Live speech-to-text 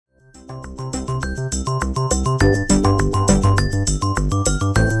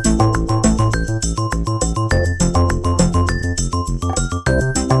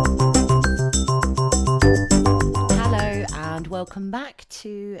Welcome back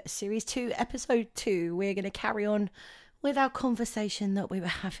to Series 2, Episode 2. We're going to carry on with our conversation that we were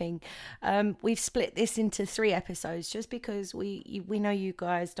having. We've split this into 3 episodes just because we know you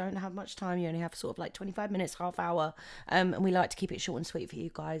guys don't have much time. You only have sort of like 25 minutes, half hour. And we like to keep it short and sweet for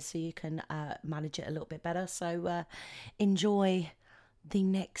you guys so you can manage it a little bit better. So enjoy the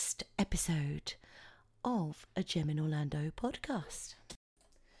next episode of a Gem in Orlando podcast.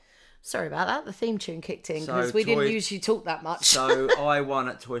 Sorry about that. The theme tune kicked in because we didn't usually talk that much. So I won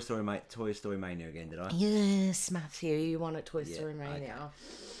at Toy Story Mania again, did I? Yes, Matthew, you won at Toy Story Mania. Okay.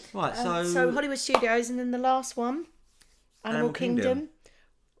 Right, so Hollywood Studios, and then the last one, Animal Kingdom.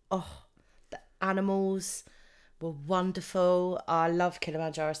 Oh, the animals were wonderful. I love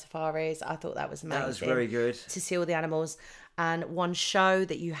Kilimanjaro Safaris. I thought that was amazing. That was very good. To see all the animals. And one show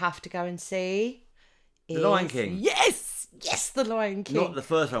that you have to go and see is... The Lion King. Yes, The Lion King. Not the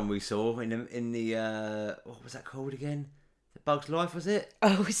first one we saw in the what was that called again? The Bug's Life, was it?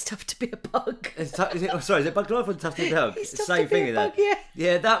 Oh, it's tough to be a bug. Is it Bug's Life or Tough to be a Bug? It's the tough same to be thing, a is bug, that? yeah.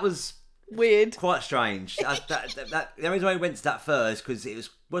 Yeah, that was weird, quite strange. The reason why I went to that first because it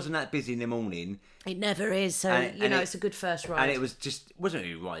wasn't that busy in the morning. It never is. So it's a good first ride. And it was wasn't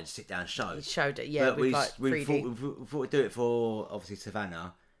really right to sit down show. It showed it, yeah. But we thought we'd do it for obviously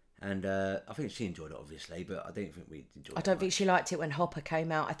Savannah. And I think she enjoyed it, obviously, but I don't think we enjoyed it. I don't think she liked it when Hopper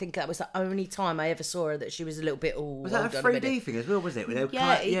came out. I think that was the only time I ever saw her that she was a little bit... Was that a 3D thing as well, was it? But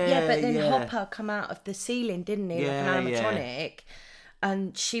then Hopper come out of the ceiling, didn't he? Yeah, like an animatronic. Yeah.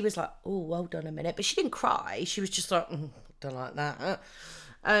 And she was like, oh, hold on a minute. But she didn't cry. She was just like, don't like that.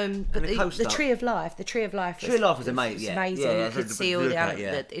 But the Tree of Life was amazing. Yeah, you could see all the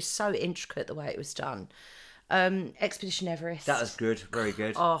animals. It's so intricate the way it was done. Expedition Everest. That was good, very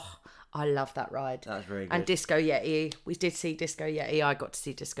good. Oh, I love that ride. That was very good. And Disco Yeti. We did see Disco Yeti. I got to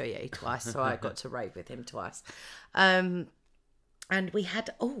see Disco Yeti twice, so I got to rave with him twice. And we had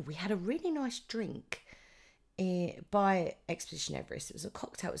a really nice drink by Expedition Everest. It was a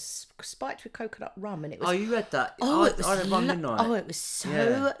cocktail. It was spiked with coconut rum, and it was... Oh, you had that? I had one midnight. Oh, it was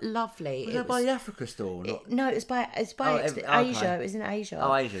so lovely. Was that by the Africa store? No, it was by Asia. Okay. It was in Asia.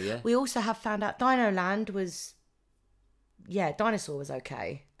 Oh, Asia, yeah. We also have found out Dino Land was... Yeah, Dinosaur was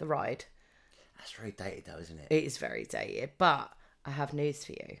okay, the ride. That's very dated though, isn't it? It is very dated, but I have news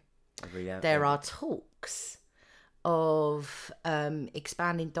for you. There are talks of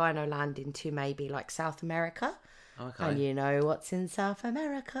expanding Dino Land into maybe like South America. Okay. And you know what's in South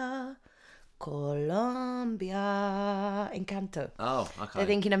America? Colombia. Encanto. Oh, okay. They're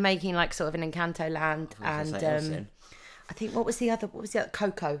thinking of making like sort of an Encanto land. And I think what was the other?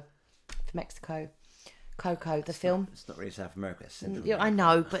 Coco for Mexico. Coco, the film. It's not really South America. It's Central America. I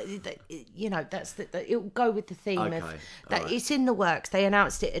know, but that's it'll go with the theme of that. Right. It's in the works. They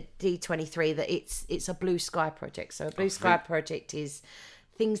announced it at D23 that it's a blue sky project. So a blue sky project is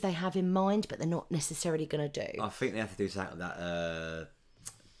things they have in mind, but they're not necessarily going to do. I think they have to do something like that.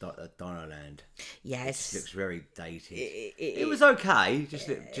 Dino Land. Yes, it looks very dated. It was okay.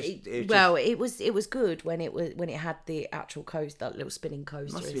 It was good when it had the actual coast, that little spinning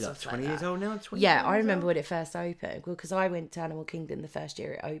coaster. Must be like 20 years old now. I remember when it first opened. Well, because I went to Animal Kingdom the first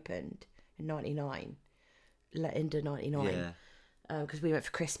year it opened in '99, end of '99. Yeah. Because we went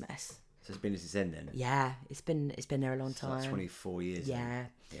for Christmas. So it's been since then. Yeah, it's been there a long time. Like 24 years. Yeah.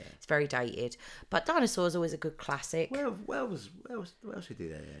 It's very dated, but Dinosaur is always a good classic. What else we do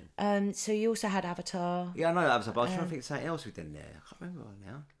there then? So you also had Avatar. Yeah, I know Avatar, but I was trying to think of something else we did there. I can't remember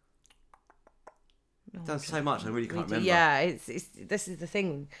now. I've done so much, I really can't remember. Yeah, it's this is the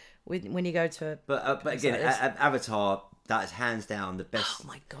thing when you go to. But again, Avatar, that is hands down the best. Oh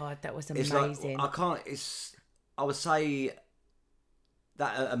my god, that was amazing. I would say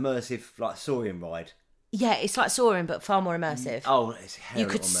that immersive like soaring ride. Yeah, it's like soaring, but far more immersive. Oh, it's hell. You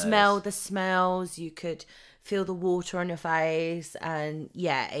could smell the smells. You could feel the water on your face, and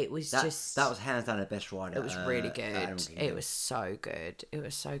it was that was hands down the best ride. It was really good. It was so good. It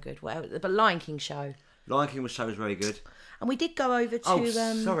was so good. Well, but Lion King show. Lion King show was very good. And we did go over to. Oh,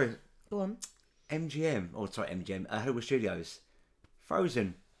 sorry. Go on. MGM. Hollywood Studios.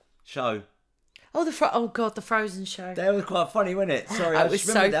 Frozen show. Oh, the Frozen show. That was quite funny, wasn't it? Sorry, it was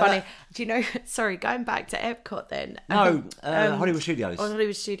so funny. Do you know? Sorry, going back to Epcot then. No, Hollywood Studios.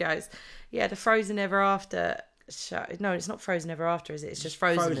 Hollywood Studios. Yeah, the Frozen Ever After show. No, it's not Frozen Ever After, is it? It's just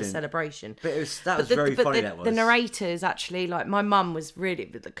Frozen, the celebration. But that was very funny. That was the narrators actually, like my mum was really,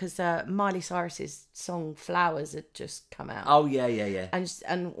 because Miley Cyrus's song Flowers had just come out. Oh yeah.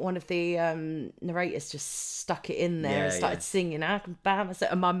 And one of the narrators just stuck it in there and started singing. And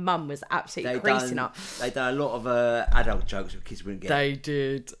my mum was absolutely creasing up. They done a lot of adult jokes that kids wouldn't get. They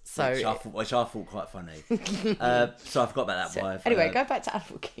did. So which I thought quite funny. So I forgot about that wife. Anyway, go back to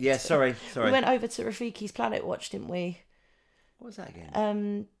Animal Kingdom. Yeah, sorry. We went over to Rafiki's Planet Watch, didn't we? What was that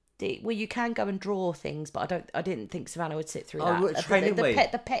again? Well, you can go and draw things, but I didn't think Savannah would sit through Oh, that. we got a train, didn't we?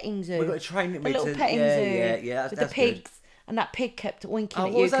 The petting zoo. We got a train, the little petting zoo. Yeah, with that's the pigs, good. and that pig kept winking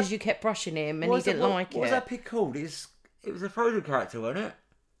at you because you kept brushing him, and he didn't like it. What was that pig called? It was a Frozen character, wasn't it?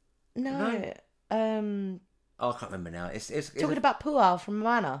 No. Oh, I can't remember now. It's talking about Pual from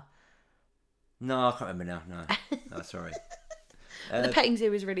Moana. No, I can't remember now. No, sorry. The petting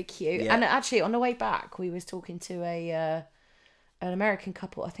zoo was really cute, and actually on the way back we was talking to an American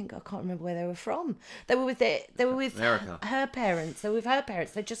couple. I can't remember where they were from. They were with America. Her parents. They were with her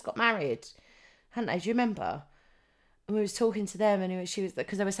parents. They just got married, hadn't they? Do you remember? And we was talking to them, and she was,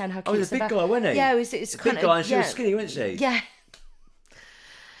 because they were saying how cute. Oh, the big guy, wasn't he? Yeah, it's kind big guy, and she was skinny, wasn't she? Yeah.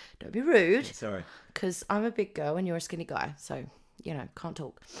 Don't be rude. Sorry. Because I'm a big girl and you're a skinny guy, so can't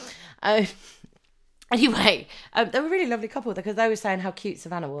talk. Anyway, they were a really lovely couple because they were saying how cute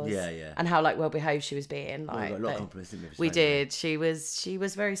Savannah was, and how well behaved she was being. Like, we got a lot of compliments, didn't we? We did. She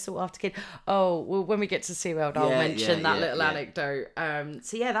was very sought after kid. Oh, well, when we get to SeaWorld, I'll mention that little anecdote.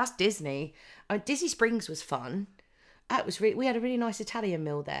 So that's Disney. Disney Springs was fun. That was we had a really nice Italian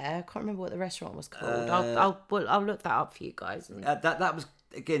meal there. I can't remember what the restaurant was called. I'll look that up for you guys. That was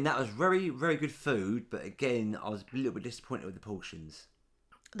very, very good food, but again, I was a little bit disappointed with the portions.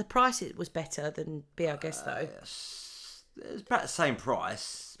 The price was better than Be Our Guest, though. It was about the same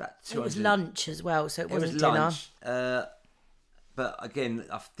price. About 200. It was lunch as well, so it wasn't was dinner. Lunch, but again,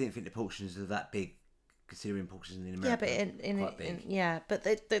 I didn't think the portions were that big, considering portions in America. Yeah, but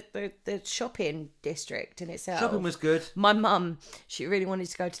the shopping district in itself. Shopping was good. My mum, she really wanted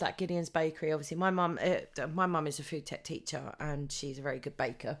to go to that Gideon's Bakery. Obviously, my mum is a food tech teacher, and she's a very good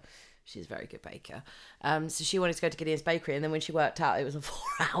baker. So she wanted to go to Gideon's Bakery, and then when she worked out it was a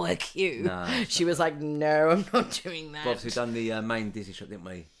 4-hour queue, she was like, no, I'm not doing that. Well, obviously, we've done the main Disney shop, didn't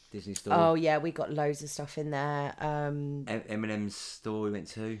we? Disney store. Oh, yeah, we got loads of stuff in there. M&M's store we went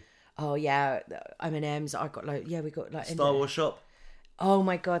to. Oh, yeah, M&M's. I got we got like... Star Wars shop. Oh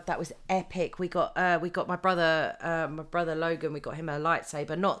my god, that was epic. We got my brother Logan, we got him a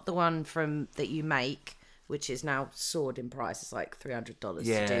lightsaber, not the one that you make, which is now soared in price. It's like $300 to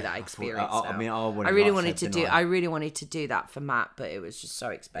do that experience. I really wanted to do that for Matt, but it was just so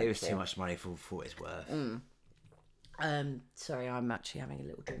expensive. It was too much money for what it's worth. Sorry, I'm actually having a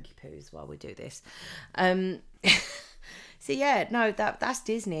little drinky poos while we do this. So that's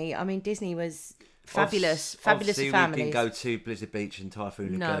Disney. I mean, Disney was fabulous for families. We didn't go to Blizzard Beach and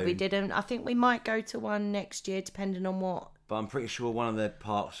Typhoon Lagoon. No, we didn't. I think we might go to one next year, depending on what. But I'm pretty sure one of the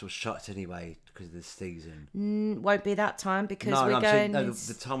parks was shut anyway because of the season. Won't be that time because we're going.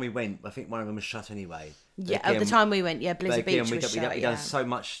 The time we went, I think one of them was shut anyway. Yeah, at the time we went, Blizzard Beach was shut. We've done so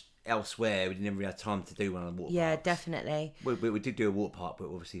much elsewhere, we didn't really have time to do one of the water parks. Yeah, definitely. We did do a water park, but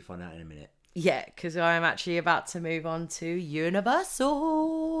we'll obviously find out in a minute. Yeah, because I'm actually about to move on to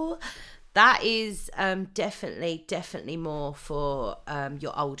Universal. That is definitely more for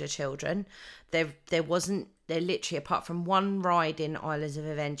your older children. There literally, apart from one ride in Islands of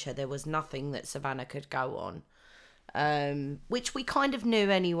Adventure, there was nothing that Savannah could go on, which we kind of knew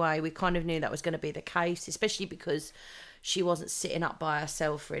anyway. We kind of knew that was going to be the case, especially because she wasn't sitting up by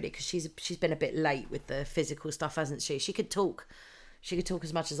herself really, because she's been a bit late with the physical stuff, hasn't she? She could talk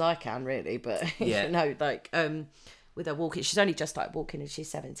as much as I can really, but with her walking, she's only just started walking and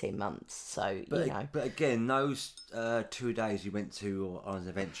she's 17 months, so But again, those 2 days you went to Islands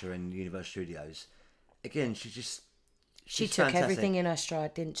of Adventure and Universal Studios, again, she took fantastic. Everything in her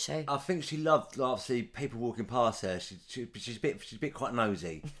stride, didn't she? I think she loved, obviously, people walking past her. She's a bit quite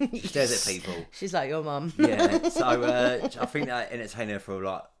nosy. She stares at people. She's like your mum. Yeah, so I think that entertained her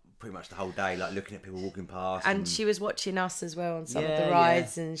for pretty much the whole day, looking at people walking past. And she was watching us as well on some of the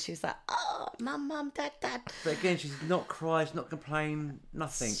rides, and she was like, oh, mum, dad. But again, she's not cried, she's not complained,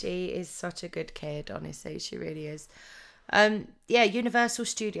 nothing. She is such a good kid, honestly, she really is. Universal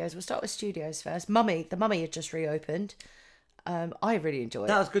Studios. We'll start with Studios first. The Mummy had just reopened. I really enjoyed it.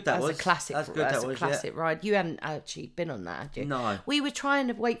 That was good. That was a classic. That's a classic ride. You hadn't actually been on that, had you? No. We were trying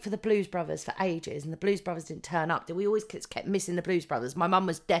to wait for the Blues Brothers for ages, and the Blues Brothers didn't turn up. We always kept missing the Blues Brothers. My mum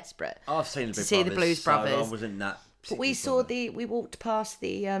was desperate. I've seen the Blues Brothers. So I wasn't that. But we walked past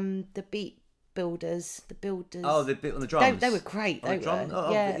the builders. The builders. Oh, the bit on the drums. They were great. They were.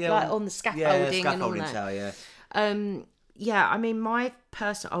 Yeah, like on the scaffolding and all that. tower, yeah. Yeah, I mean, my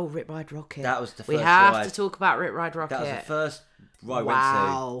personal... Oh, Rip Ride Rocket. That was the first We have ride. to talk about Rip Ride Rocket. That was the first ride I went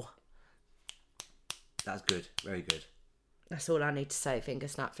Wow. to. That's good. Very good. That's all I need to say. Finger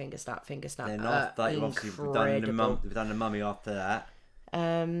snap, finger snap, finger snap. Then after that, obviously, we've done the Mummy after that.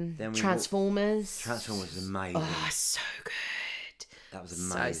 Then Transformers. Transformers was amazing. Oh, so good. That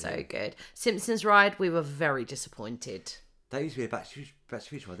was amazing. So good. Simpsons ride, we were very disappointed. That used to be a Back to the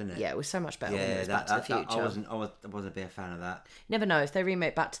Future one, didn't it? Yeah, it was so much better when it was Back to the Future. I wasn't a big fan of that. You never know, if they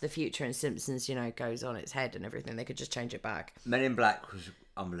remake Back to the Future and Simpsons, goes on its head and everything, they could just change it back. Men in Black was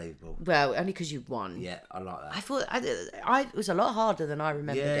unbelievable. Well, only because you won. Yeah, I like that. I thought it was a lot harder than I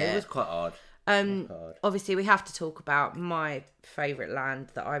remembered it. Yeah, it was quite hard. Obviously, we have to talk about my favourite land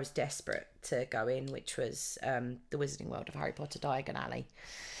that I was desperate to go in, which was the Wizarding World of Harry Potter Diagon Alley.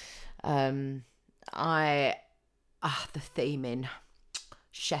 The theme in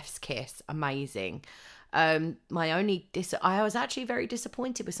Chef's Kiss, amazing. My only I was actually very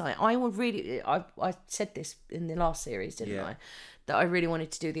disappointed with something. I said this in the last series, didn't I? That I really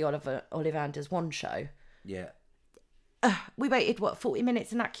wanted to do the Ollivanders Wand show. Yeah. We waited 40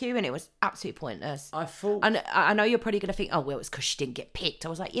 minutes in that queue, and it was absolutely pointless. And I know you're probably going to think, oh well, it's because she didn't get picked. I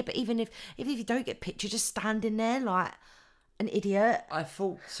was like, yeah, but even if you don't get picked, you're just standing there like an idiot. I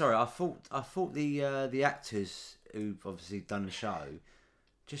thought the actors who've obviously done the show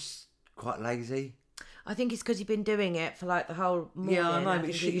just quite lazy. I think it's because you've been doing it for like the whole morning. Yeah, I know,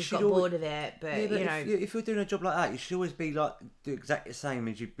 but you've got bored of it. But, if you're doing a job like that, you should always be like do exactly the same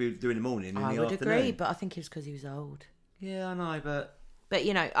as you'd be doing in the morning. I would agree, but I think it was because he was old. Yeah, I know, but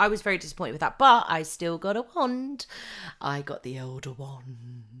I was very disappointed with that. But I still got a wand. I got the Elder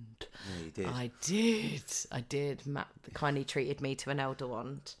Wand. Yeah, you did. I did. Matt kindly treated me to an Elder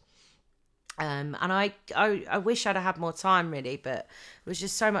Wand. And I wish I'd have had more time, really, but there was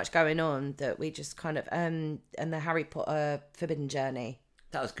just so much going on that we just kind of and the Harry Potter Forbidden Journey.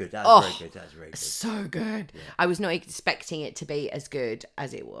 That was good. That was very good. That was very good. So good. Yeah. I was not expecting it to be as good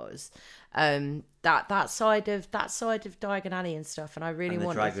as it was. That side of Diagon Alley and stuff, and I really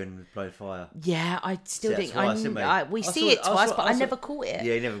wanted. The dragon with blow fire. Yeah, I still think we see it twice, but I never caught it.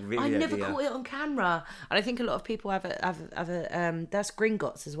 Yeah, you never really. I never caught it on camera, and I think a lot of people have a. That's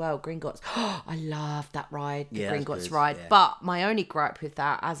Gringotts as well. Gringotts. I love that ride, the Gringotts ride. Yeah. But my only gripe with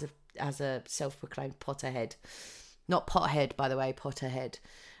that, as a self-proclaimed Potterhead, not Pothead by the way, Potterhead,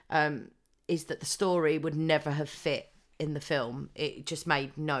 is that the story would never have fit in the film. It just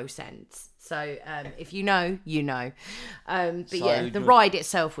made no sense. So if you know, you know. The ride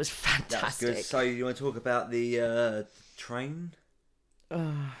itself was fantastic. That's good. So you want to talk about the train?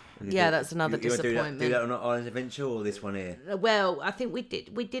 That's another disappointment. Do that on Islands Adventure or this one here? Well, I think we did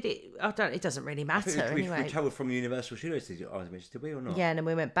it. It doesn't really matter anyway. We travelled from Universal Studios to Islands Adventure, did we or not? Yeah, and then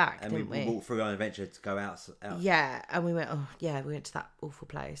we went back, and didn't we? We walked through Islands Adventure to go out. Yeah, and we went. We went to that awful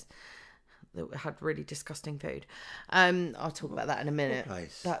place that had really disgusting food. I'll talk about that in a minute. What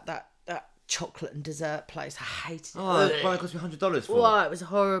place? That chocolate and dessert place. I hated it. Oh, it cost me $100 for. Oh, it was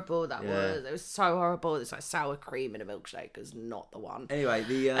horrible. It was so horrible. It's like sour cream in a milkshake is not the one. Anyway,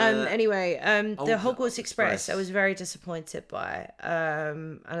 the Hogwarts Express I was very disappointed by.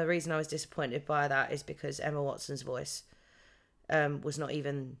 And the reason I was disappointed by that is because Emma Watson's voice was not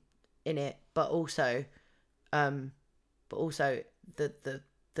even in it, but also the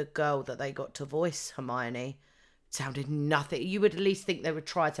girl that they got to voice Hermione sounded nothing. You would at least think they would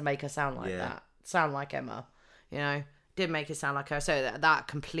try to make her sound like that. Sound like Emma. Didn't make it sound like her. So that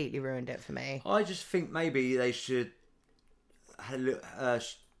completely ruined it for me. I just think maybe they should have a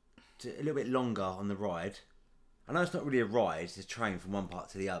little bit longer on the ride. I know it's not really a ride, it's a train from one part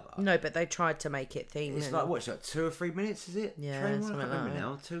to the other. No, but they tried to make it themed. It's like 2 or 3 minutes, is it? Yeah, train one? I can't remember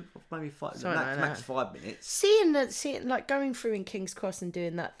now. 2, maybe 5. Max 5 minutes. Seeing like going through in King's Cross and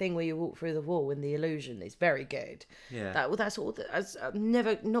doing that thing where you walk through the wall in the illusion is very good. Yeah. That's all. I'm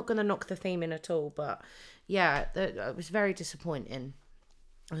never not going to knock the theme in at all, but yeah, it was very disappointing.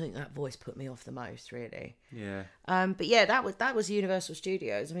 I think that voice put me off the most, really. Yeah. But yeah, that was Universal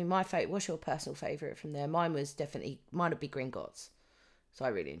Studios. I mean, my favourite. What's your personal favourite from there? Mine would be Gringotts. So I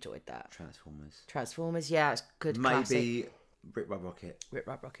really enjoyed that. Transformers. Yeah, it's good. Maybe Rip Ride Rocket. Rip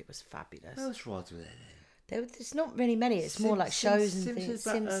Ride Rocket was fabulous. What else rides were there? There's not really many. It's more like shows and things.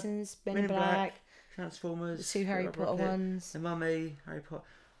 Simpsons, Men in Black, Transformers, the 2 Harry Potter ones, The Mummy, Harry Potter.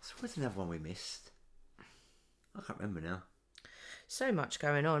 So what's another one we missed? I can't remember now. So much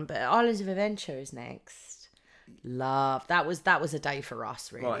going on, but Islands of Adventure is next. Love that was a day for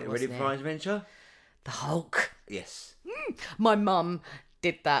us, really. Right, ready for Islands of Adventure? The Hulk. Yes. My mum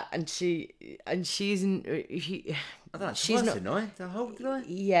did that, and she's I don't know, she's twice, not. didn't I? The whole, did I?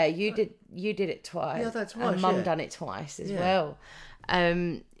 Yeah, you did it twice. Yeah, I done it twice, and Mum yeah. done it twice as Yeah. well.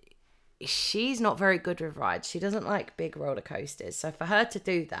 She's not very good with rides. She doesn't like big roller coasters. So for her to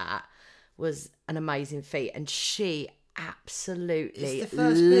do that was an amazing feat, and she absolutely It's the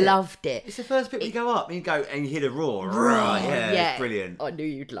first bit. loved it. It's the first bit where you go up and you go and you hear the roar. Right, yeah, it's brilliant. I knew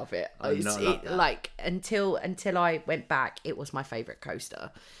you'd love it. I did not love that. Like until I went back, it was my favourite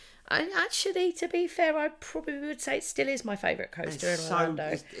coaster. And actually, to be fair, I probably would say it still is my favourite coaster in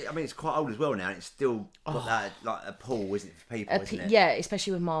Orlando. It's quite old as well now, and it's still got that like a pull, isn't it, for people, isn't it? Yeah,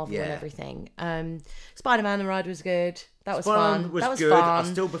 especially with Marvel and Yeah. everything. Spider-Man the ride was good. That was Spider-Man fun. was That was good. fun.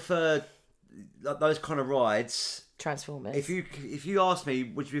 I still prefer like, those kind of rides. Transformers. If you ask me,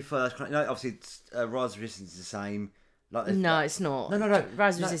 would you prefer those kind of, obviously Rise of Resistance is the same. Like No, it's not. No.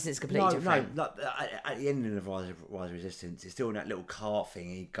 Rise of Resistance is completely different. No, at the end of Rise of Resistance, it's still in that little cart thing.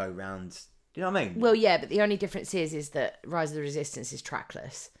 And you go round. Do you know what I mean? Well, yeah, but the only difference is that Rise of the Resistance is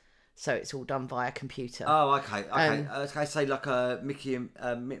trackless, so it's all done via computer. Oh, okay. I say like a Mickey and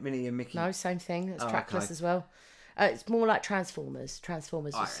Minnie and Mickey. No, same thing. It's trackless okay. as well. It's more like Transformers.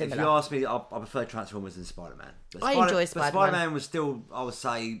 Transformers was If similar. you ask me, I prefer Transformers than Spider-Man. I enjoy Spider-Man. But Spider-Man was still, I would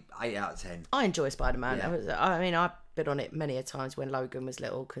say, 8 out of 10. I enjoy Spider-Man. Yeah. I've been on it many a times when Logan was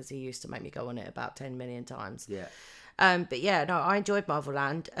little because he used to make me go on it about 10 million times. Yeah. But yeah, no, I enjoyed Marvel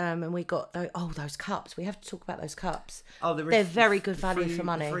Land, and we got those cups. We have to talk about those cups. Oh, they're very good value for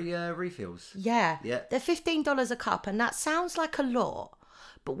money. Free refills. Yeah, Yeah. they're $15 a cup, and that sounds like a lot,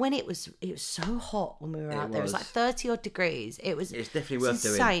 but when it was so hot when we were out there, it was like 30 odd degrees. It's definitely worth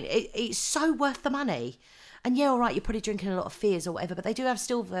doing. insane. It's so worth the money. And yeah, all right, you're probably drinking a lot of Fears or whatever, but they do have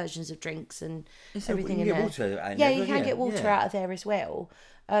still versions of drinks and everything you in can there. get water out in Yeah, there, you can yeah, get water yeah. out of there as well.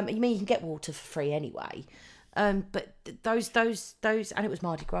 You can get water for free anyway. But those, and it was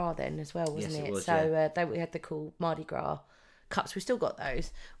Mardi Gras then as well, wasn't Yes, it? it was, So we had the cool Mardi Gras cups. We still got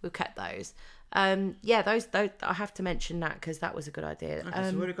those. We've kept those. Yeah, those I have to mention that because that was a good idea. Okay,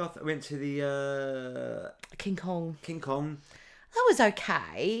 so where did I went to the King Kong. King Kong. That was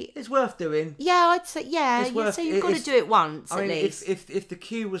okay. It's worth doing. Yeah, I'd say yeah. So you've got to do it once I mean, at least. if the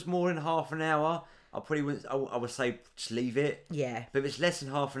queue was more than half an hour, I probably wouldn't. I would say just leave it. Yeah. But if it's less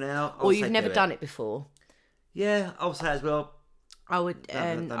than half an hour, Or you've never done it before. Yeah, I would say as well. I would.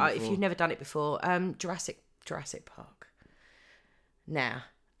 Done If before. you've never done it before, Jurassic Park. Now,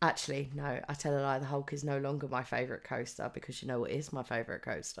 actually, no, I tell a lie. The Hulk is no longer my favourite coaster because you know what is my favourite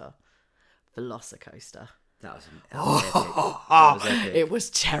coaster? Velocicoaster. That was epic. That was epic. It was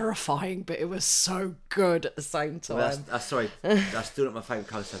terrifying, but it was so good at the same time. Well, that's still not my favourite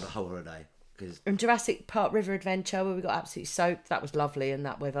coaster of the whole holiday. Cause And Jurassic Park River Adventure, where we got absolutely soaked. That was lovely in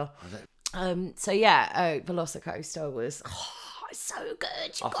that weather. So yeah, Velocicoaster was it's so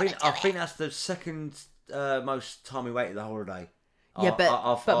good. I think that's the second most time we waited the whole holiday. Yeah,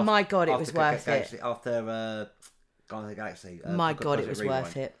 but my God, it was worth it. After Guardians of the Galaxy. My God, it was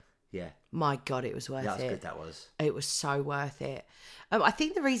worth it. Yeah. My God, it was worth That was it. good, that was. It was so worth it. I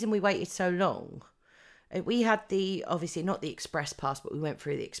think the reason we waited so long, we had obviously not the express pass, but we went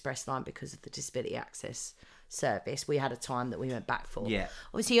through the express line because of the disability access service. We had a time that we went back for. Yeah.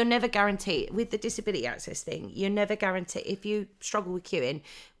 Obviously, you're never guaranteed with the disability access thing. You're never guaranteed if you struggle with queuing.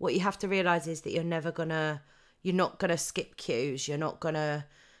 What you have to realize is that you're not gonna skip queues. You're not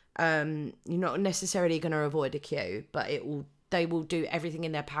necessarily gonna avoid a queue, but they will do everything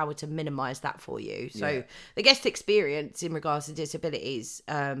in their power to minimise that for you. So Yeah. the guest experience in regards to disabilities,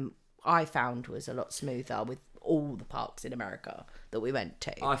 I found was a lot smoother with all the parks in America that we went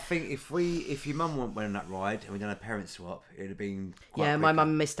to. I think if your mum went on that ride and we done a parent swap, it'd have been quite Yeah, my quicker.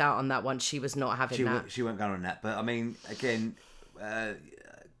 mum missed out on that one. She was not having that. She weren't going on that. But I mean, again,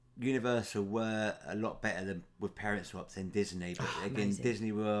 Universal were a lot better than with parent swaps than Disney. But again, amazing.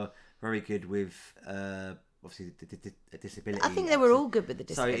 Disney were very good with obviously the disability. I think they were all good with the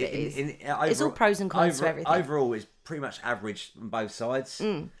disabilities. It's all pros and cons to everything. Overall, it's pretty much average on both sides.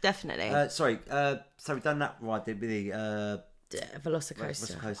 Definitely. So we've done that ride with the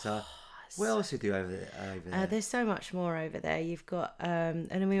Velocicoaster. Velocicoaster. What else did you do over there? There's so much more over there. You've got, and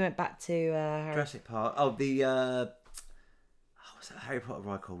then we went back to Jurassic Park. Oh, what's that Harry Potter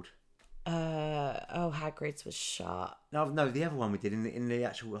ride called? Hagrid's was shut. No, the other one we did in the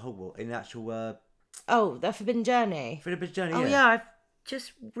actual Hogwarts, in the actual The Forbidden Journey. Forbidden Journey. Oh yeah, I've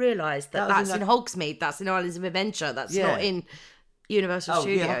just realised That that's was in Hogsmeade. That's in Islands of Adventure. That's Yeah. not in Universal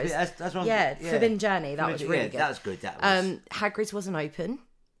Studios. Yeah, that's one. Yeah, Forbidden Journey. That was really good. That was good. That was. Hagrid's wasn't open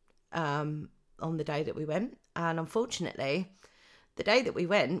on the day that we went, and unfortunately, the day that we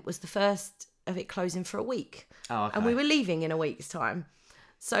went was the first of it closing for a week. Oh, okay. And we were leaving in a week's time.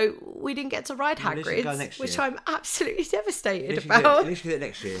 So we didn't get to ride Well, at least you go Hagrid's, next which year. I'm absolutely devastated At about. least you get it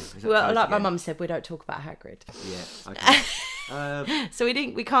next year. It's not Well, closed like my again. mum said, we don't talk about Hagrid. Yeah. Okay. So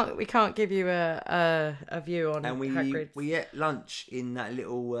we can't give you a view on And Hagrid. we ate lunch in that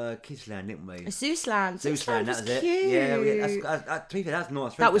little kids land, didn't we? Zeusland. Zeusland, that was cute. it. Yeah, to be fair, that's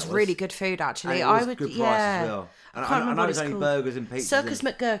nice. That was really good food, actually. And it was I would, good price yeah. as well. And Can't I remember know what it's it's only called. burgers and pizzas. Circus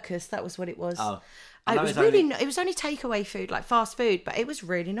McGurkus, that was what it was. Oh, I It know was it's really. only- It was only takeaway food, like fast food, but it was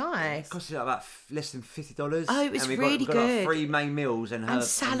really nice. It cost you like about less than $50. Oh, it was and we really got, we got good. Like 3 main meals and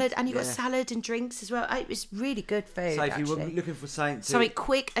salad, and you got yeah. salad and drinks as well. It was really good food. So if you actually. were looking for something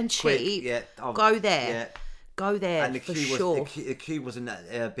quick and cheap, yeah, go there. Yeah. Go there And the for queue sure. the queue wasn't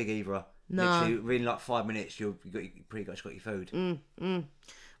that big either. No. Literally, within like 5 minutes, you pretty much got your food.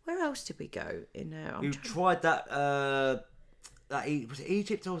 Where else did we go in there? You tried that. Was it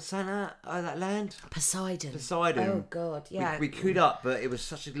Egypt or Santa? That land. Poseidon. Poseidon. Oh God, yeah. We queued up, but it was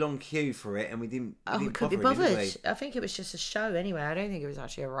such a long queue for it, and we didn't. We couldn't be bother bothered. did we? I think it was just a show anyway. I don't think it was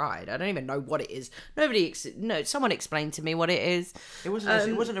actually a ride. I don't even know what it is. Someone explained to me what it is. It wasn't.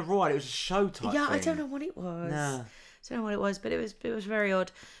 It wasn't a ride. It was a show type. Yeah, thing. I don't know what it was. Nah. I don't know what it was, but it was very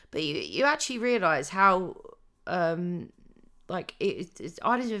odd. But you actually realise how Islands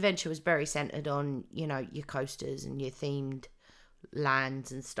of Adventure was very centred on, you know, your coasters and your themed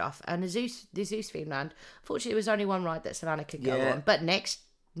lands and stuff. And the Zeus themed land, fortunately, there was only one ride that Savannah could go on. But next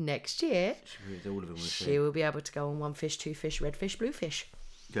year, All of them was she will be able to go on 1 fish, 2 fish, red fish, blue fish,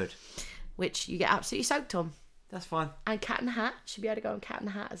 good. which you get absolutely soaked on. That's fine. And Cat in the Hat, she'll be able to go on Cat in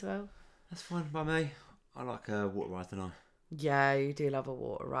the Hat as well. That's fine by me. I like water rides, don't I? Yeah, you do love a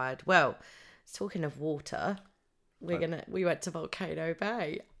water ride. Well, talking of water, we went to Volcano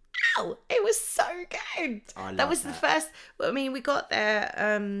Bay. Ow! It was so good. That was the first. I mean, we got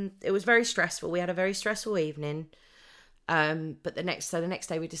there. It was very stressful. We had a very stressful evening. But the next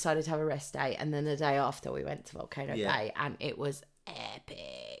day we decided to have a rest day, and then the day after we went to Volcano Bay, and it was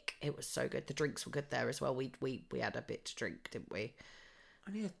epic. It was so good. The drinks were good there as well. We had a bit to drink, didn't we?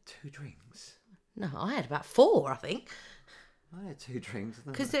 I only had 2 drinks. No, I had about 4, I think. I had 2 drinks.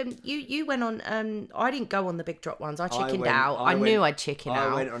 Because you went on. I didn't go on the big drop ones. I chickened went- out. I I went- knew I'd chicken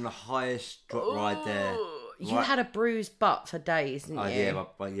out. I went on the highest drop ride there. You Right. had a bruised butt for days, didn't Oh you?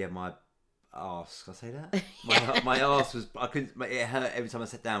 yeah, my arse. Can I say that? My arse was. I couldn't. It hurt every time I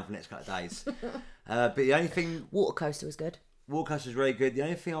sat down for the next couple of days. But the only thing, Water coaster was good. Water coaster was very good. The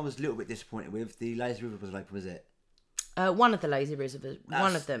only thing I was a little bit disappointed with, the lazy river wasn't open, was it? One of the lazy rivers.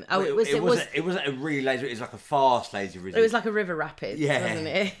 One of them. Oh, Well, it wasn't a really lazy. It was like a fast lazy river. It was like a river rapids, wasn't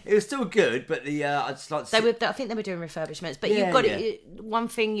it? It was still good, but I just like. I think they were doing refurbishments, but Yeah, you've got yeah. one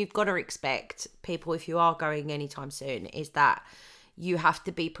thing you've got to expect, people, if you are going anytime soon, is that you have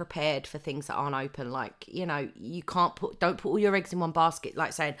to be prepared for things that aren't open. Like, you know, you don't put all your eggs in one basket,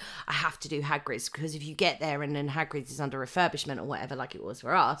 like saying, I have to do Hagrid's, because if you get there and then Hagrid's is under refurbishment or whatever, like it was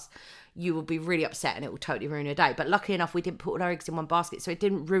for us, you will be really upset and it will totally ruin your day. But luckily enough, we didn't put all our eggs in one basket, so it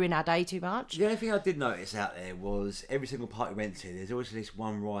didn't ruin our day too much. The only thing I did notice out there was every single park we went to, there's always at least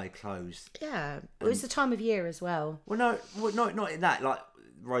one ride closed. Yeah, it was the time of year as well. Well, not in that. Like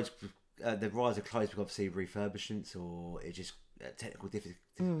rides, the rides are closed because obviously refurbishments or it's just technical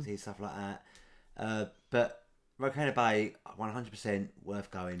difficulties, stuff like that. But Volcano Bay, 100%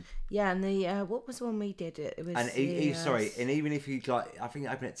 worth going. Yeah, and the what was the one we did? It was And and even if you I think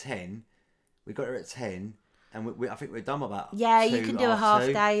it opened at 10. We got there at 10, and I think we're done about. Yeah, you 2, can do a half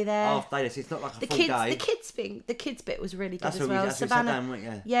day there. Half day, so it's not like a full day. The kids bit was really good That's as where well. we sat down, weren't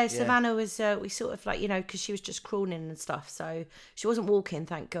you? Yeah, Savannah was. We sort of like, you know, because she was just crawling and stuff, so she wasn't walking,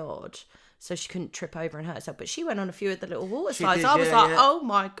 thank God. So she couldn't trip over and hurt herself. But she went on a few of the little water slides. did, I was yeah, like, yeah. oh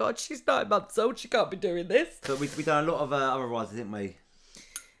my God, she's 9 months old. She can't be doing this. But we done a lot of other rides, didn't we?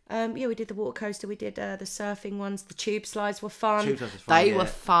 Yeah, we did the water coaster. We did the surfing ones. The tube slides were fun. Tube slides was fun, They yeah. were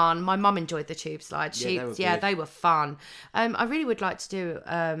fun. My mum enjoyed the tube slides. Yeah, they were good. They were fun. I really would like to do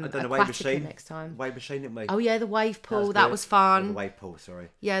I done the wave Aquatica machine next time. Wave machine, didn't we? Oh yeah, the wave pool. That That was fun. Oh, the wave pool, sorry.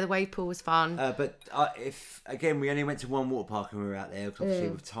 Yeah, the wave pool was fun. But if again, we only went to one water park when we were out there, 'cause obviously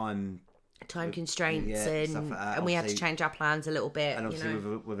with time Constraints yeah, stuff like that, and we had to obviously. change our plans a little bit. and obviously you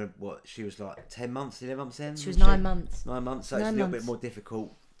know. with what she was like 10 months, 11 months in. She was 9 months. 9 months, so it's 9 a little months. bit more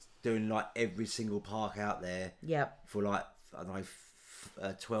difficult doing like every single park out there. Yep. For like I don't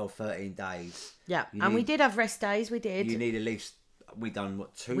know, 12, 13 days. Yeah, You and we need- did have rest days. We did. You need at least we done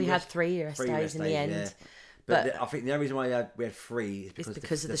what 2? We had 3 rest days in the end. Yeah. But- But I think the only reason why we had 3 is It's because,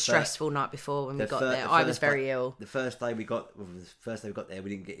 because of the stressful night before when we got there. the I was first very day- ill. The first day we got there, we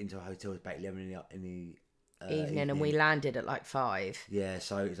didn't get into a hotel. It was about 11 in the evening, and we landed at like 5. Yeah,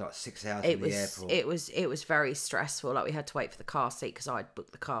 so it was like 6 hours from the airport. It was very stressful. Like, we had to wait for the car seat because I'd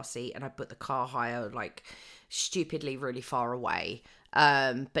booked the car seat, and I booked the car hire like stupidly really far away.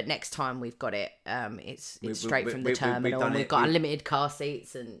 But next time we've got it. It's straight from the terminal, and we've got unlimited car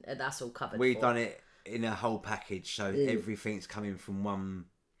seats, and that's all covered. We've done it in a whole package, so everything's coming from one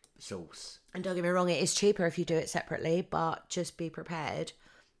source. And don't get me wrong, it is cheaper if you do it separately, but just be prepared.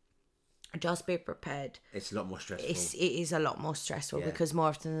 Just be prepared. It's a lot more stressful. It is a lot more stressful because more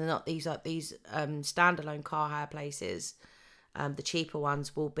often than not, these standalone car hire places, the cheaper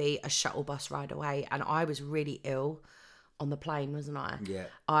ones will be a shuttle bus ride away. And I was really ill on the plane, wasn't I? Yeah.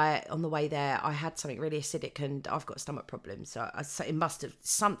 On the way there, I had something really acidic, and I've got stomach problems. So it must have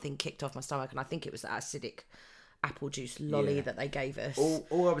something kicked off my stomach, and I think it was that acidic apple juice lolly that they gave us.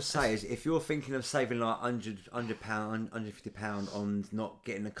 All I would say is, if you're thinking of saving like £100, £150 on not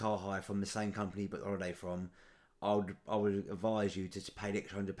getting a car hire from the same company but holiday from, I would advise you to pay the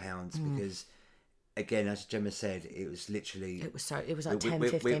extra £100 because, again, as Gemma said, it was literally... It was like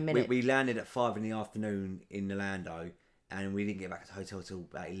 10-15 minutes. We landed at 5 in the afternoon in Orlando, and we didn't get back to the hotel till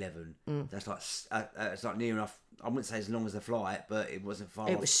about 11. That's like it's like near enough. I wouldn't say as long as the flight, but it wasn't far.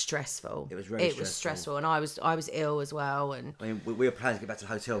 It was stressful. It was really stressful. It was stressful, and I was ill as well. And I mean, we were planning to get back to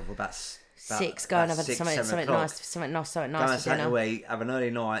the hotel for about 6, going over something nice go on Saturday, have an early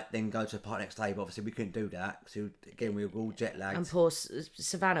night, then go to the park next day. But obviously we couldn't do that because, again, we were all jet lagged. And poor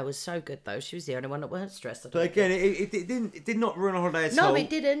Savannah was so good though; she was the only one that weren't stressed. But again, it did not ruin a holiday at all. No, it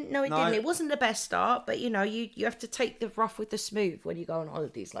didn't. No, it didn't. It wasn't the best start, but you have to take the rough with the smooth when you go on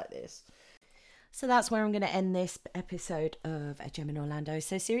holidays like this. So that's where I'm going to end this episode of A Gem in Orlando.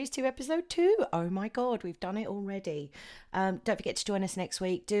 So Series 2, Episode 2. Oh my God, we've done it already. Don't forget to join us next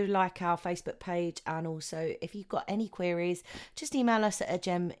week. Do like our Facebook page. And also, if you've got any queries, just email us at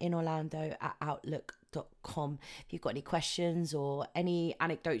ageminorlando@outlook.com. If you've got any questions or any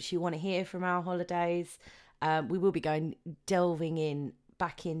anecdotes you want to hear from our holidays, we will be delving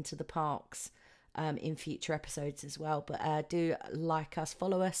back into the parks in future episodes as well. But do like us,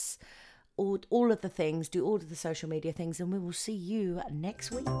 follow us. All of the things, do all of the social media things, and we will see you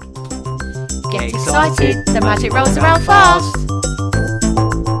next week. Get excited, the magic rolls around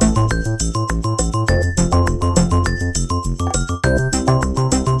fast.